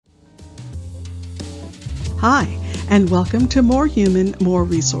Hi, and welcome to More Human, More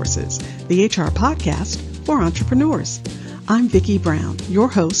Resources, the HR podcast for entrepreneurs. I'm Vicki Brown, your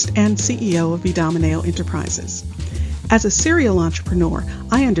host and CEO of Vidamaneo Enterprises. As a serial entrepreneur,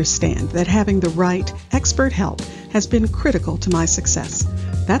 I understand that having the right expert help has been critical to my success.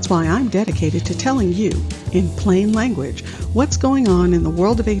 That's why I'm dedicated to telling you, in plain language, what's going on in the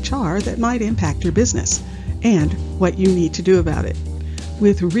world of HR that might impact your business and what you need to do about it,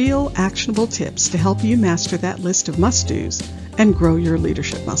 with real actionable tips to help you master that list of must-dos and grow your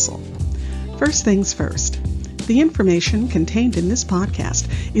leadership muscle. First things first, the information contained in this podcast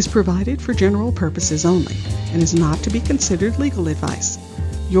is provided for general purposes only and is not to be considered legal advice.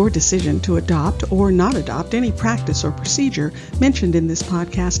 Your decision to adopt or not adopt any practice or procedure mentioned in this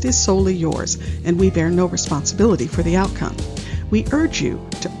podcast is solely yours, and we bear no responsibility for the outcome. We urge you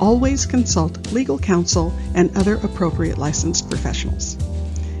to always consult legal counsel and other appropriate licensed professionals.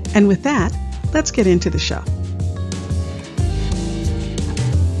 And with that, let's get into the show.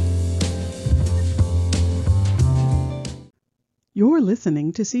 You're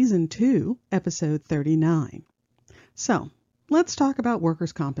listening to Season 2, Episode 39. So, let's talk about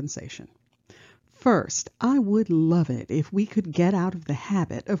workers' compensation. First, I would love it if we could get out of the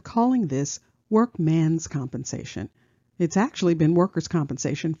habit of calling this workman's compensation. It's actually been workers'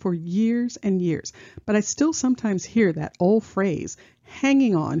 compensation for years and years, but I still sometimes hear that old phrase,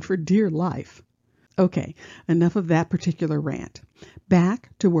 hanging on for dear life. Okay, enough of that particular rant.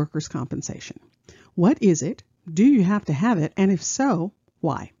 Back to workers' compensation. What is it? Do you have to have it? And if so,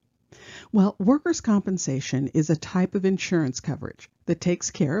 why? Well, workers' compensation is a type of insurance coverage that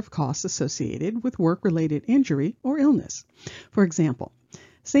takes care of costs associated with work-related injury or illness. For example,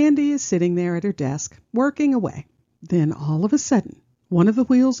 Sandy is sitting there at her desk, working away. Then all of a sudden, one of the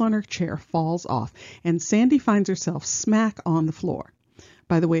wheels on her chair falls off, and Sandy finds herself smack on the floor.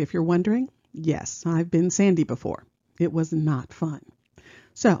 By the way, if you're wondering, yes, I've been Sandy before. It was not fun.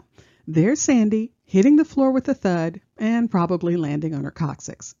 So, there's Sandy, hitting the floor with a thud, and probably landing on her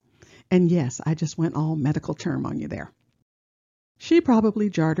coccyx. And yes, I just went all medical term on you there. She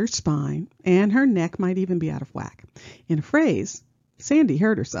probably jarred her spine, and her neck might even be out of whack. In a phrase, Sandy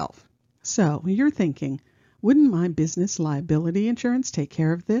hurt herself. So, you're thinking, wouldn't my business liability insurance take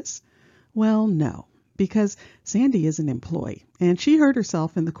care of this? Well, no, because Sandy is an employee, and she hurt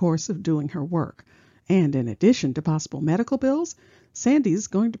herself in the course of doing her work. And in addition to possible medical bills, Sandy's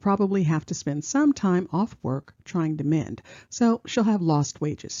going to probably have to spend some time off work trying to mend, so she'll have lost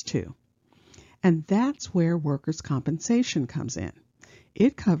wages too. And that's where workers' compensation comes in.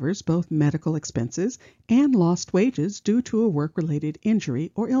 It covers both medical expenses and lost wages due to a work-related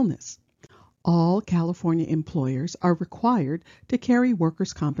injury or illness. All California employers are required to carry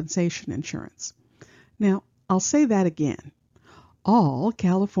workers' compensation insurance. Now, I'll say that again. All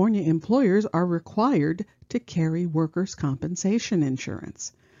California employers are required to carry workers' compensation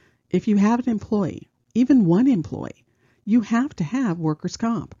insurance. If you have an employee, even one employee, you have to have workers'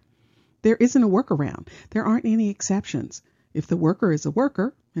 comp. There isn't a workaround. There aren't any exceptions. If the worker is a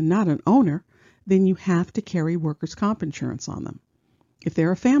worker and not an owner, then you have to carry workers' comp insurance on them. If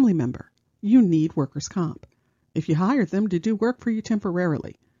they're a family member, you need workers' comp. If you hire them to do work for you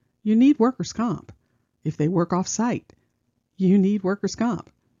temporarily, you need workers' comp. If they work off-site, you need workers' comp.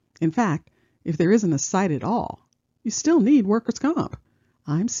 In fact, if there isn't a site at all, you still need workers' comp.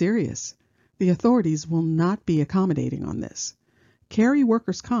 I'm serious. The authorities will not be accommodating on this. Carry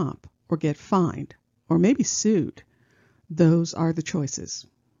workers' comp or get fined or maybe sued. Those are the choices.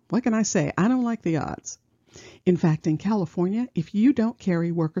 What can I say? I don't like the odds. In fact, in California, if you don't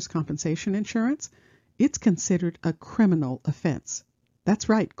carry workers' compensation insurance, it's considered a criminal offense. That's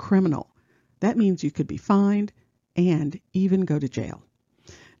right, criminal. That means you could be fined and even go to jail.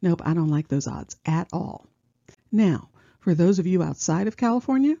 Nope, I don't like those odds at all. Now, for those of you outside of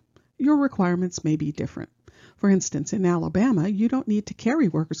California, your requirements may be different. For instance, in Alabama, you don't need to carry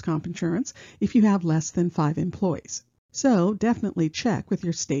workers' comp insurance if you have less than 5 employees. So definitely check with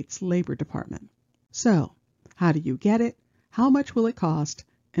your state's labor department. So, how do you get it? How much will it cost?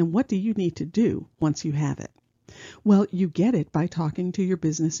 And what do you need to do once you have it? Well, you get it by talking to your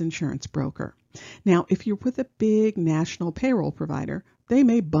business insurance broker. Now, if you're with a big national payroll provider, they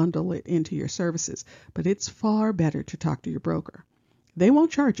may bundle it into your services, but it's far better to talk to your broker. They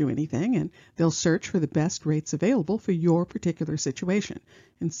won't charge you anything, and they'll search for the best rates available for your particular situation,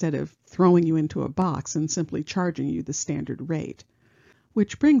 instead of throwing you into a box and simply charging you the standard rate.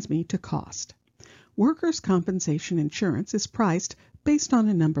 Which brings me to cost. Workers' compensation insurance is priced based on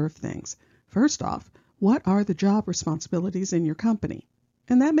a number of things. First off, what are the job responsibilities in your company?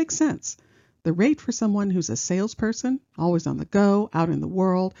 And that makes sense. The rate for someone who's a salesperson, always on the go, out in the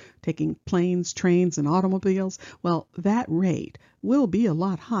world, taking planes, trains, and automobiles, well, that rate will be a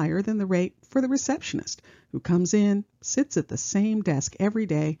lot higher than the rate for the receptionist who comes in, sits at the same desk every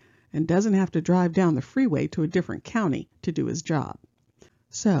day, and doesn't have to drive down the freeway to a different county to do his job.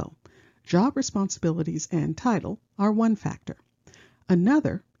 So, job responsibilities and title are one factor.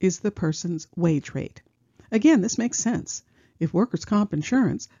 Another is the person's wage rate. Again, this makes sense. If workers' comp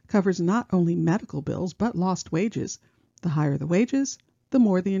insurance covers not only medical bills but lost wages, the higher the wages, the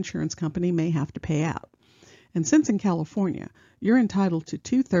more the insurance company may have to pay out. And since in California, you're entitled to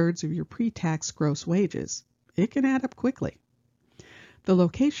 2/3 of your pre-tax gross wages, it can add up quickly. The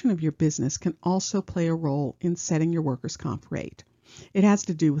location of your business can also play a role in setting your workers' comp rate. It has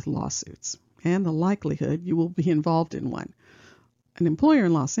to do with lawsuits and the likelihood you will be involved in one. An employer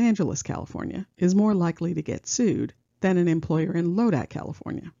in Los Angeles, California, is more likely to get sued than an employer in Lodi,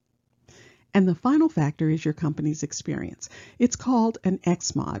 California. And the final factor is your company's experience. It's called an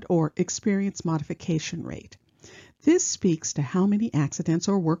XMOD, or Experience Modification Rate. This speaks to how many accidents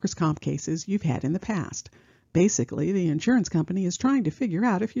or workers' comp cases you've had in the past. Basically, the insurance company is trying to figure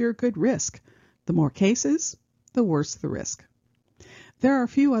out if you're a good risk. The more cases, the worse the risk. There are a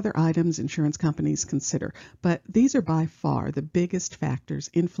few other items insurance companies consider, but these are by far the biggest factors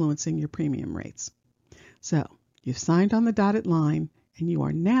influencing your premium rates. So, you've signed on the dotted line, and you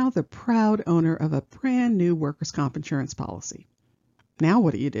are now the proud owner of a brand new workers' comp insurance policy. Now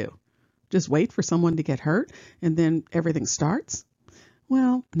what do? Just wait for someone to get hurt, and then everything starts?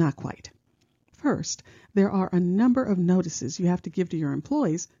 Well, not quite. First, there are a number of notices you have to give to your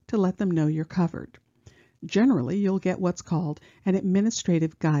employees to let them know you're covered. Generally, you'll get what's called an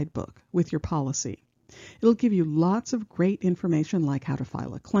administrative guidebook with your policy. It'll give you lots of great information like how to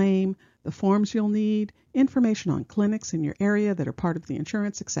file a claim, the forms you'll need, information on clinics in your area that are part of the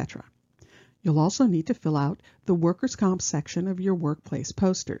insurance, etc. You'll also need to fill out the workers' comp section of your workplace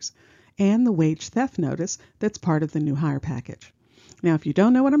posters and the wage theft notice that's part of the new hire package. Now, if you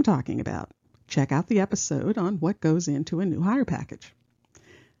don't know what I'm talking about, check out the episode on what goes into a new hire package.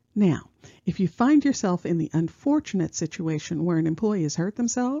 Now, if you find yourself in the unfortunate situation where an employee has hurt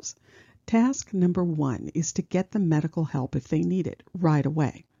themselves, task number 1 is to get the medical help if they need it right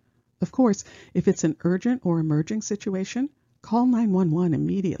away. Of course, if it's an urgent or emerging situation, call 911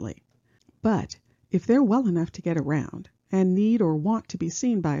 immediately. But if they're well enough to get around and need or want to be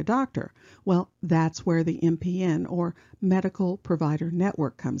seen by a doctor, well, that's where the MPN, or Medical Provider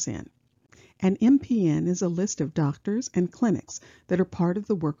Network, comes in. An MPN is a list of doctors and clinics that are part of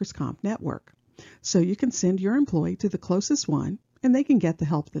the workers' comp network. So you can send your employee to the closest one, and they can get the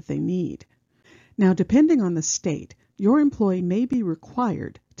help that they need. Now, depending on the state, your employee may be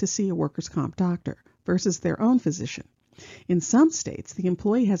required to see a workers' comp doctor versus their own physician. In some states, the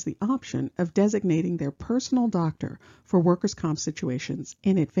employee has the option of designating their personal doctor for workers' comp situations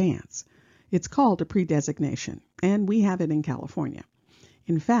in advance. It's called a pre-designation, and we have it in California.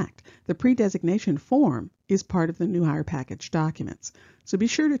 In fact, the pre-designation form is part of the new hire package documents, so be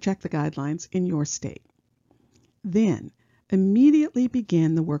sure to check the guidelines in your state. Then, immediately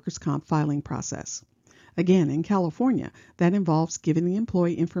begin the workers' comp filing process. Again, in California, that involves giving the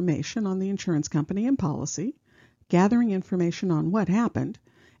employee information on the insurance company and policy, gathering information on what happened,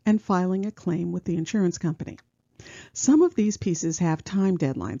 and filing a claim with the insurance company. Some of these pieces have time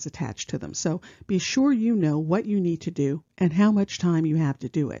deadlines attached to them, so be sure you know what you need to do and how much time you have to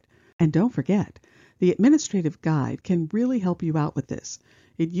do it. And don't forget, the administrative guide can really help you out with this.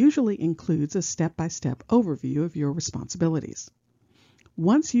 It usually includes a step-by-step overview of your responsibilities.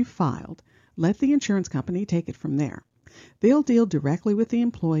 Once you've filed, let the insurance company take it from there. They'll deal directly with the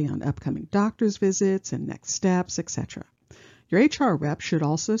employee on upcoming doctor's visits and next steps, etc. Your HR rep should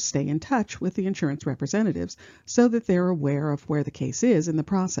also stay in touch with the insurance representatives so that they're aware of where the case is in the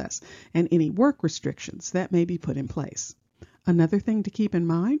process and any work restrictions that may be put in place. Another thing to keep in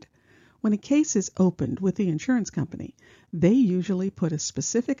mind, when a case is opened with the insurance company, they usually put a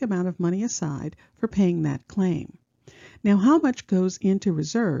specific amount of money aside for paying that claim. Now, how much goes into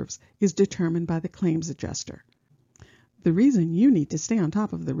reserves is determined by the claims adjuster. The reason you need to stay on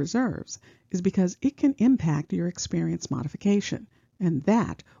top of the reserves is because it can impact your experience modification, and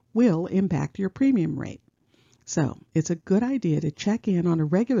that will impact your premium rate. So, it's a good idea to check in on a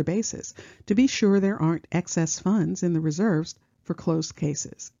regular basis to be sure there aren't excess funds in the reserves for closed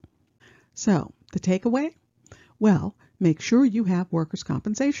cases. So, the takeaway? Well, make sure you have workers'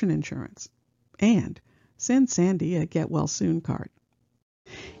 compensation insurance. And send Sandy a Get Well Soon card.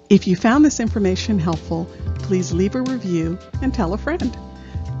 If you found this information helpful, please leave a review and tell a friend.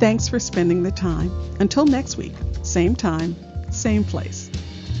 Thanks for spending the time. Until next week, same time, same place.